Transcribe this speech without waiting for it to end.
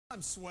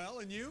I'm swell,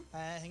 and you?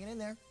 Hanging in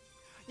there.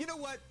 You know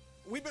what?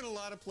 We've been a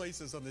lot of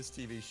places on this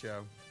TV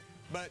show,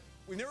 but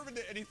we've never been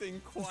to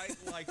anything quite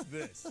like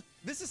this.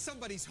 This is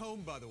somebody's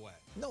home, by the way.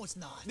 No, it's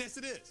not. Yes,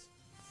 it is.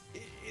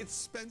 It's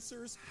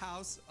Spencer's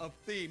House of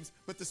Themes,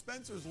 but the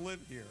Spencers live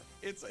here.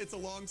 It's a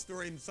long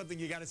story and something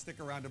you got to stick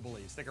around to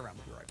believe. Stick around.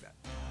 We'll be right back.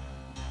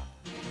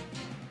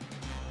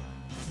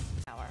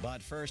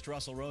 But first,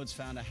 Russell Rhodes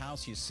found a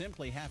house you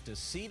simply have to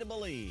see to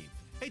believe.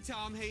 Hey,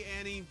 Tom. Hey,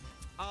 Annie.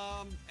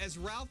 As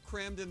Ralph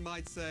Cramden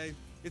might say,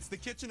 it's the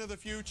kitchen of the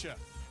future.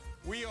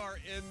 We are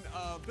in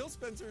Bill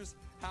Spencer's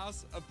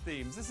House of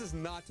Themes. This is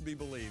not to be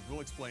believed.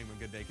 We'll explain when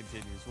Good Day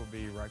continues. We'll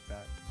be right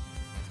back.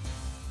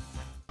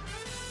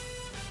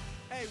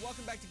 Hey,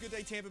 welcome back to Good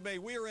Day Tampa Bay.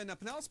 We are in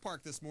Pinellas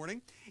Park this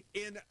morning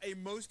in a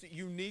most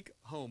unique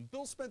home,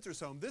 Bill Spencer's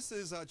home. This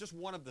is just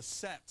one of the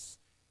sets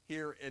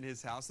here in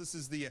his house. This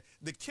is the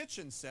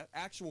kitchen set,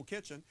 actual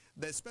kitchen.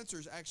 The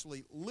Spencers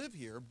actually live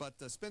here, but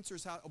the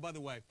Spencer's house, oh, by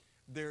the way,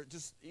 they're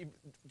just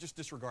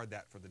disregard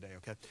that for the day,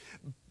 okay?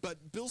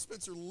 But Bill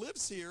Spencer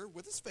lives here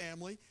with his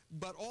family,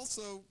 but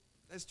also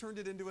has turned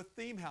it into a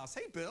theme house.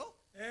 Hey, Bill.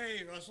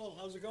 Hey, Russell.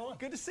 How's it going?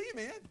 Good to see you,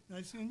 man.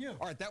 Nice seeing you.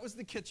 All right, that was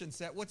the kitchen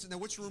set. Now,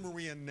 which room are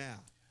we in now?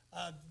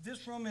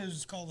 This room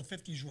is called the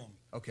 50s room.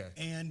 Okay.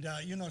 And,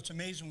 you know, it's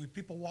amazing when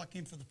people walk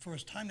in for the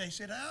first time, they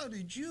said, how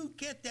did you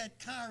get that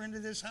car into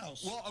this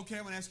house? Well, okay,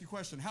 I'm going to ask you a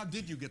question. How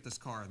did you get this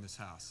car in this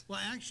house? Well,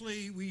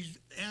 actually, we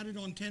added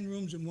on 10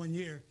 rooms in 1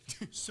 year.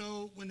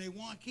 So when they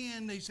walk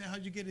in, they say,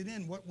 how'd you get it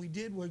in? What we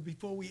did was,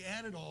 before we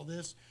added all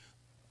this,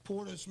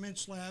 poured a cement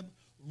slab,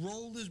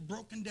 rolled this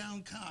broken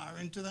down car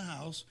into the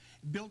house,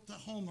 built the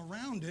home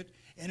around it,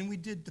 and then we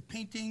did the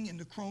painting and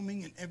the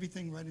chroming and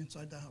everything right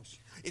inside the house.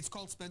 It's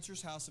called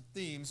Spencer's House of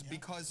Themes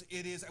because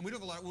it is, and we don't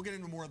have a lot, we'll get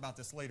into more about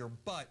this later,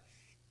 but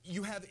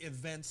you have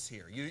events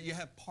here. You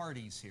have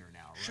parties here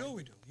now, right? Sure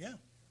we do, yeah.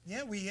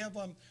 Yeah, we have,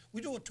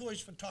 we do a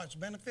Toys for Tots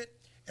benefit.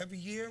 Every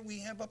year we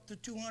have up to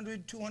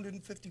 200,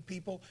 250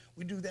 people.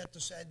 We do that the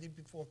Saturday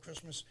before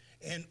Christmas,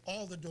 and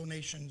all the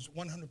donations,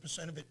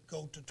 100% of it,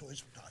 go to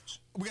Toys for Tots.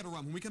 We got to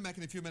run. When we come back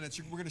in a few minutes,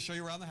 we're going to show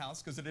you around the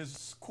house because it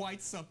is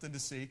quite something to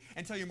see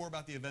and tell you more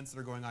about the events that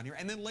are going on here.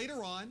 And then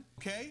later on,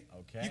 okay?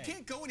 Okay. You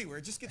can't go anywhere.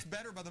 It just gets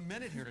better by the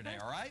minute here today,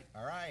 all right?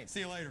 All right.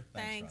 See you later.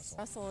 Thanks.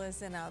 Russell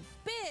is in a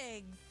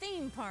big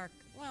theme park,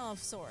 well, of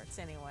sorts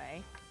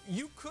anyway.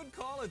 You could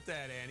call it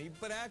that, Annie,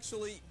 but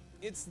actually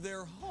it's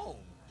their home.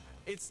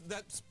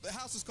 The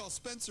house is called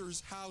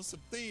Spencer's House of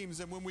Themes,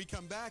 and when we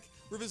come back,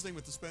 we're visiting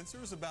with the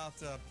Spencers about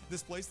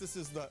this place. This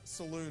is the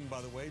saloon,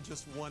 by the way,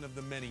 just one of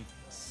the many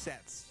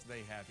sets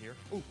they have here.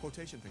 Ooh,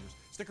 quotation fingers.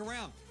 Stick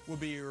around. We'll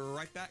be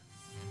right back.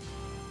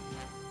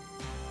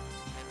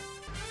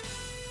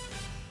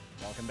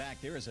 Welcome back.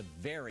 There is a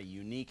very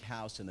unique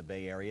house in the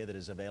Bay Area that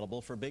is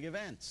available for big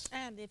events.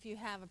 And if you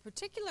have a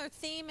particular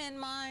theme in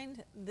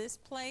mind, this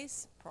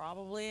place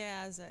probably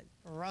has it.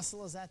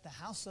 Russell is at the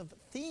House of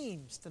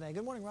Themes today.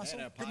 Good morning, Russell.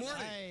 Good morning.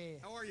 Hi.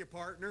 How are you,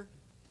 partner?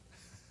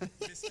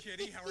 Miss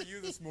Kitty, how are you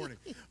this morning?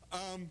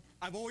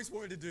 I've always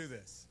wanted to do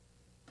this.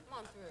 Come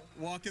on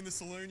through. Walk in the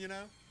saloon, you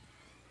know?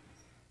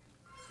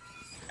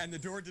 And the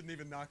door didn't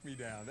even knock me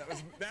down.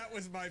 That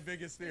was my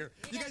biggest fear.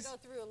 You gotta go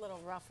through a little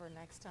rougher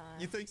next time.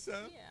 You think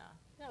so? Yeah.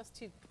 That was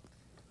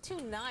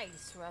too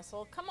nice,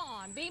 Russell. Come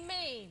on, be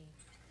mean.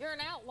 You're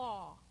an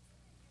outlaw.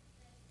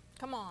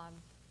 Come on.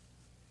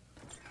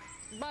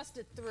 Bust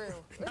it through.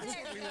 That's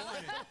what we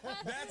wanted.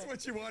 That's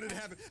what you wanted to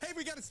happen. Hey,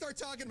 we got to start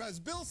talking about this.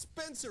 Bill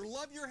Spencer,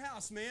 love your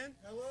house, man.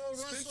 Hello,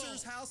 Russell.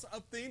 Spencer's House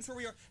of Themes, where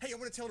we are. Hey, I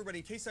want to tell everybody,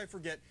 in case I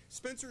forget,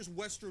 Spencer's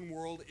Western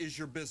World is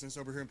your business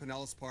over here in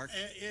Pinellas Park.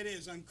 It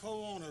is. I'm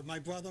co-owner. My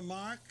brother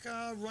Mark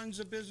runs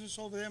a business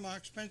over there,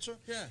 Mark Spencer.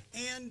 Yeah.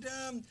 And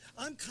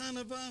I'm kind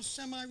of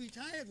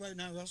semi-retired right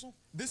now, Russell.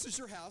 This is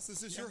your house.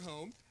 This is your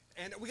home.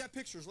 And we got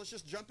pictures. Let's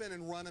just jump in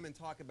and run them and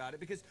talk about it,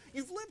 because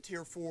you've lived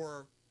here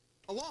for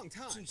a long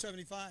time. Since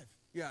 '75.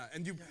 Yeah,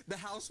 and the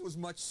house was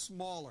much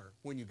smaller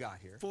when you got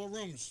here. 4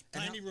 rooms,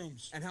 tiny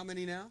rooms. And how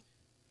many now?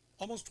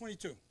 Almost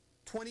 22.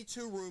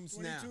 22 rooms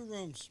now. 22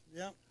 rooms,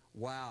 yeah.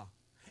 Wow.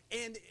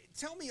 And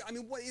tell me, I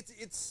mean, what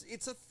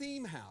it's a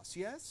theme house,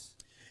 yes?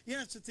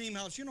 Yeah, it's a theme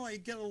house. You know, I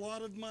get a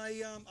lot of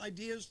my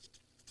ideas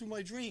through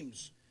my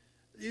dreams.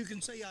 You can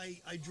say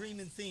I dream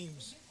in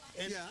themes,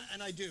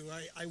 and I do.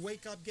 I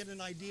wake up, get an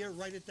idea,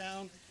 write it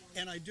down,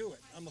 and I do it.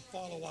 I'm a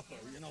follow-upper.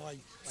 You know, I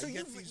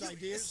get these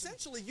ideas.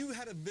 Essentially, you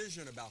had a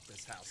vision about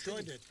this house. Sure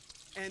I did.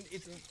 And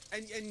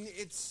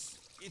it's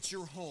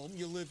your home.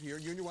 You live here.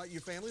 You and your wife, your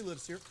family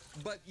lives here.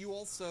 But you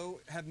also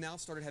have now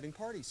started having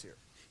parties here.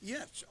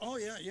 Yes. Oh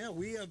yeah, yeah.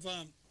 We have.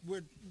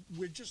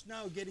 We're just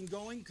now getting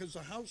going because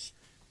the house,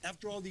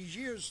 after all these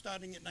years,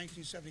 starting at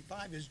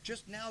 1975, is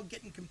just now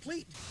getting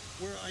complete.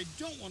 Where I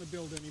don't want to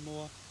build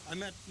anymore.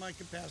 I'm at my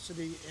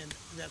capacity, and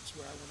that's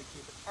where I want to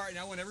keep it. All right,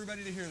 now I want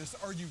everybody to hear this.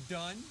 Are you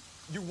done?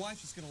 Your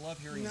wife is going to love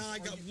hearing this. No, I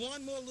got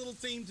one more little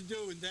theme to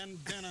do, and then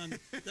I'm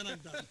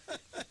done.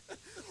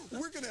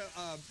 We're going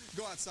to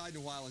go outside in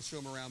a while and show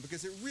them around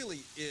because it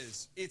really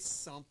is. It's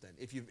something.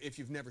 If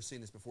you've never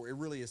seen this before, it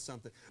really is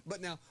something.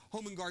 But now,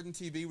 Home and Garden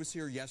TV was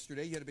here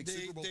yesterday. You had a big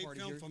Super Bowl party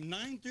here. They filmed from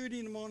 9:30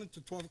 in the morning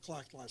to 12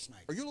 o'clock last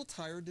night. Are you a little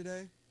tired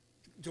today?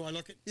 Do I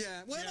look it?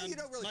 Yeah. Well, yeah, you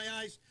don't really. My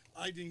eyes.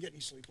 I didn't get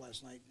any sleep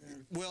last night.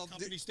 Well,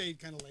 company stayed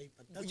kind of late.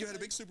 But that's you had a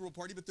big Super Bowl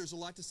party, but there's a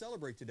lot to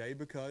celebrate today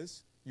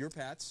because your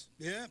Pats.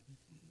 Yeah.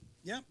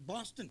 Yeah.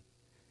 Boston.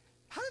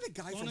 How did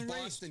a guy from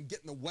Boston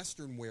get in the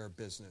Western wear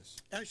business?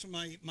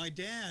 Actually, my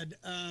dad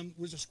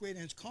was a square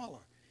dance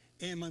caller,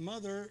 and my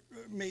mother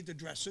made the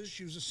dresses.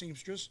 She was a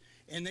seamstress,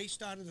 and they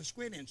started a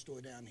square dance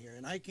store down here.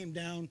 And I came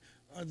down.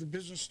 The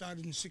business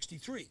started in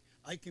 '63.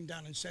 I came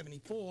down in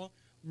 '74.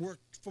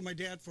 Worked for my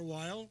dad for a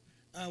while.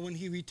 When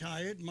he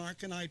retired,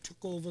 Mark and I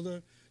took over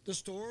the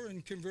store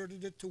and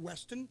converted it to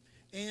Western,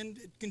 and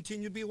it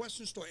continued to be a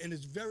Western store, and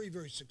it's very,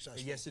 very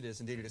successful. Yes, it is.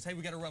 Indeed it is. Hey,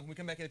 we got to run. When we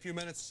come back in a few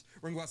minutes,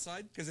 we're going to go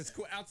outside because it's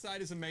cool.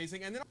 Outside is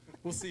amazing, and then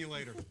we'll see you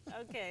later.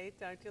 Okay,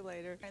 talk to you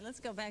later. All right, let's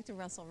go back to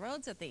Russell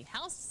Rhodes at the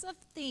House of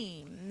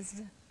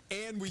Themes.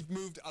 And we've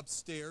moved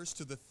upstairs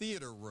to the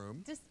theater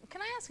room.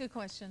 Can I ask a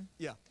question?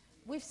 Yeah.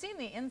 We've seen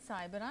the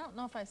inside, but I don't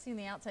know if I've seen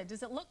the outside.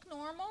 Does it look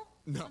normal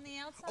on the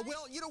outside?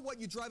 Well, you know what?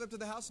 You drive up to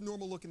the house,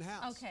 normal-looking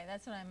house. Okay,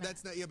 that's what I meant.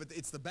 That's not, yeah, but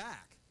it's the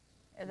back.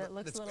 It looks a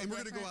little different. And we're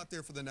going to go out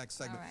there for the next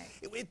segment.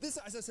 All right.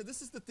 As I said,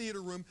 this is the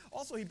theater room.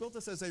 Also, he built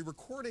this as a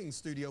recording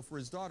studio for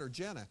his daughter,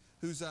 Jenna,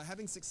 who's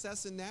having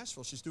success in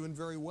Nashville. She's doing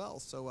very well,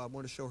 so I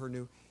want to show her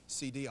new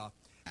CD off.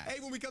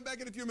 Hey, when we come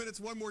back in a few minutes,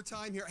 one more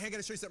time here. Hey, I got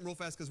to show you something real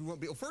fast because we won't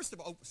be. Well, first of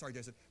all, sorry,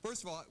 Jason.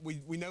 First of all,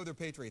 we know they're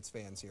Patriots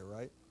fans here,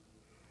 right?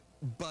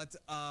 But,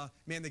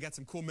 man, they got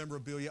some cool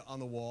memorabilia on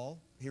the wall.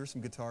 Here's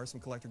some guitars,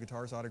 some collector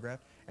guitars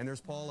autographed. And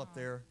there's Paul up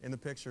there in the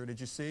picture. Did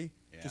you see?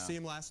 Yeah. Did you see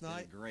him last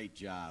night? Did a great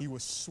job. He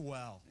was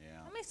swell.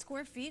 Yeah. How many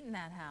square feet in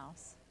that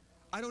house?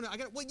 I don't know.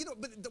 Well, you know,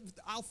 but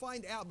I'll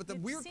find out. But the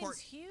weird part.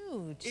 It's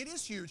huge. It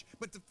is huge.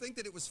 But to think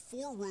that it was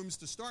 4 rooms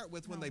to start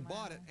with when they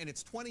bought it, and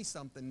it's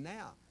 20-something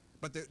now.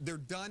 But they're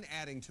done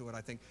adding to it,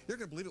 I think. You're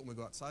going to believe it when we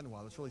go outside in a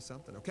while. It's really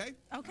something, okay?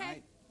 Okay.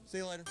 Right. See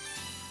you later.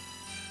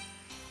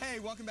 Hey,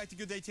 welcome back to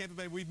Good Day Tampa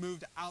Bay. We've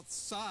moved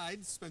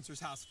outside Spencer's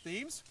House of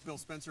Themes. Bill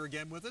Spencer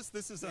again with us.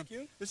 This is Thank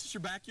you. This is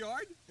your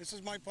backyard? This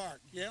is my park,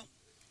 yeah.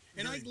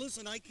 And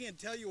listen, I can't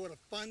tell you what a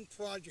fun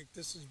project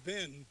this has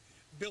been,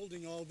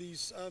 building all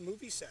these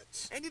movie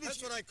sets. And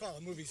that's what I call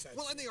a movie set.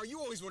 Well, I think you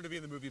always wanted to be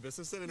in the movie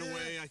business, and in a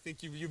way, I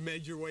think you've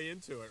made your way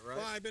into it, right?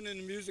 Well, I've been in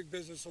the music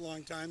business a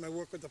long time. I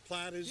worked with the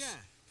Platters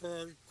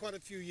for quite a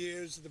few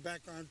years, the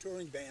background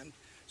touring band.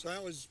 So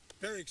that was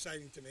very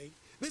exciting to me.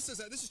 This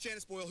is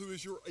Janice Boyle, who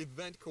is your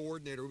event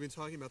coordinator. We've been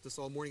talking about this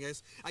all morning.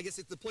 I guess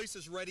the place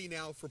is ready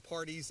now for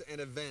parties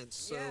and events.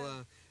 So,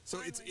 so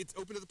it's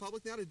open to the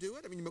public now to do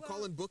it? I mean, you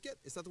call and book it?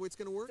 Is that the way it's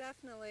going to work?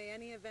 Definitely.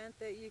 Any event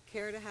that you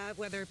care to have,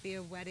 whether it be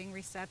a wedding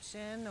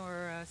reception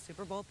or a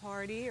Super Bowl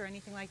party or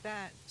anything like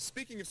that.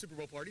 Speaking of Super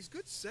Bowl parties,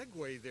 good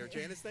segue there,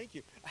 Janice. Thank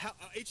you.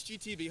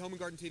 HGTV, Home and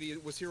Garden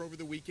TV, was here over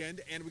the weekend,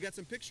 and we got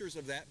some pictures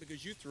of that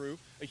because you threw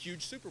a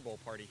huge Super Bowl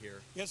party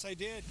here. Yes, I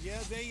did. Yeah,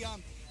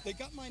 they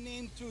got my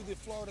name through the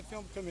Florida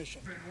Film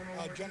Commission,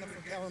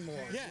 Jennifer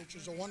Paramore, which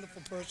is a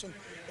wonderful person,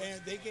 and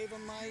they gave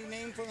them my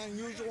name for an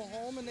unusual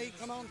home, and they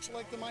come out and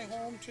selected my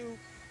home to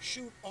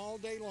shoot all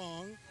day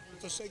long.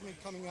 It's a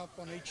segment coming up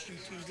on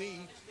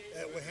HGTV.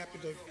 We're happy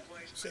to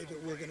say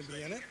that we're going to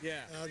be in it.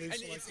 Yeah, and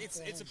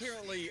it's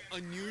apparently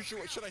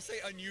unusual. Should I say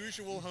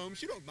unusual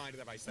homes? You don't mind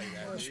if I say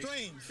that.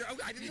 Strange.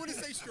 I didn't want to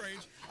say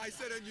strange. I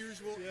said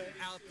unusual,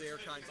 out there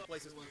kinds of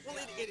places. Well,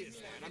 it is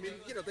that. I mean,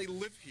 you know, they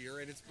live here,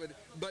 and it's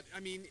but I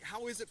mean,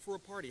 how is it for a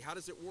party? How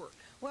does it work?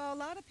 Well, a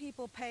lot of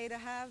people pay to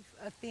have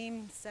a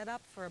theme set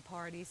up for a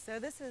party, so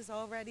this is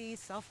already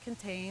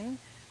self-contained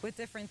with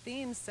different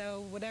themes.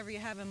 So whatever you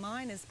have in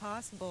mind is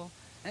possible.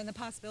 And the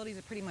possibilities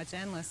are pretty much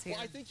endless here.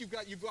 Well, I think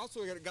you've also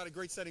got a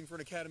great setting for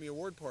an Academy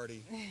Award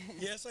party.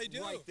 Yes, I do.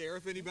 Right there,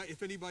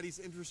 if anybody's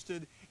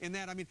interested in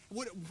that. I mean,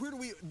 where do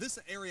we? This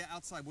area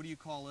outside, what do you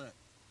call it?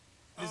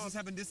 This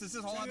is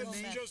all I've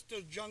It's just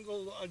a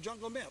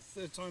jungle myth.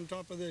 It's on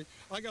top of the.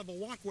 I got a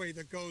walkway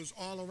that goes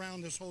all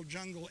around this whole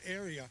jungle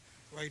area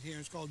right here.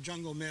 It's called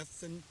Jungle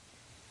Myth. And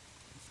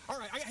all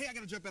right, hey, I got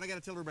to jump in. I got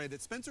to tell everybody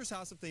that Spencer's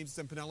House of Themes is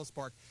in Pinellas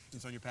Park.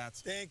 It's on your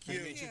Pats. Thank you.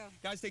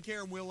 Guys, take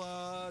care, and we'll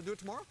do it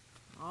tomorrow.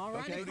 All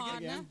right,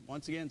 okay,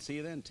 once again, see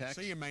you then, Tex.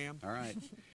 See you, ma'am. All right.